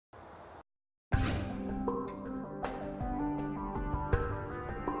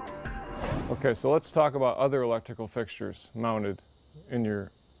Okay, so let's talk about other electrical fixtures mounted in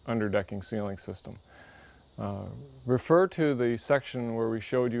your underdecking ceiling system. Refer to the section where we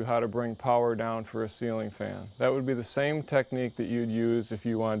showed you how to bring power down for a ceiling fan. That would be the same technique that you'd use if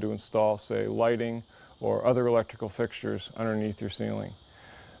you wanted to install, say, lighting or other electrical fixtures underneath your ceiling.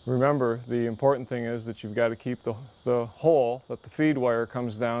 Remember, the important thing is that you've got to keep the hole that the feed wire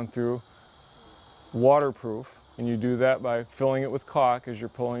comes down through waterproof, and you do that by filling it with caulk as you're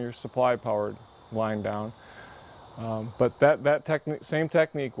pulling your supply powered line down. But that same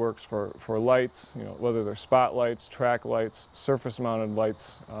technique works for lights, whether they're spotlights, track lights, surface mounted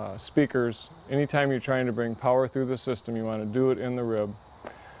lights, speakers. Anytime you're trying to bring power through the system, you want to do it in the rib.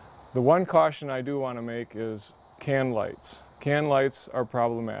 The one caution I do want to make is can lights. Can lights are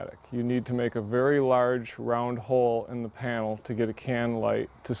problematic. You need to make a very large round hole in the panel to get a can light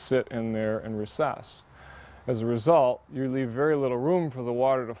to sit in there and recess. As a result, you leave very little room for the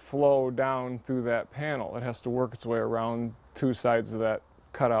water to flow down through that panel. It has to work its way around two sides of that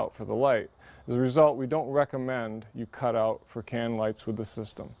cutout for the light. As a result, we don't recommend you cut out for can lights with the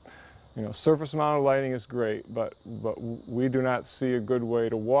system. Surface mounted lighting is great, but we do not see a good way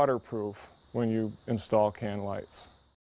to waterproof when you install can lights.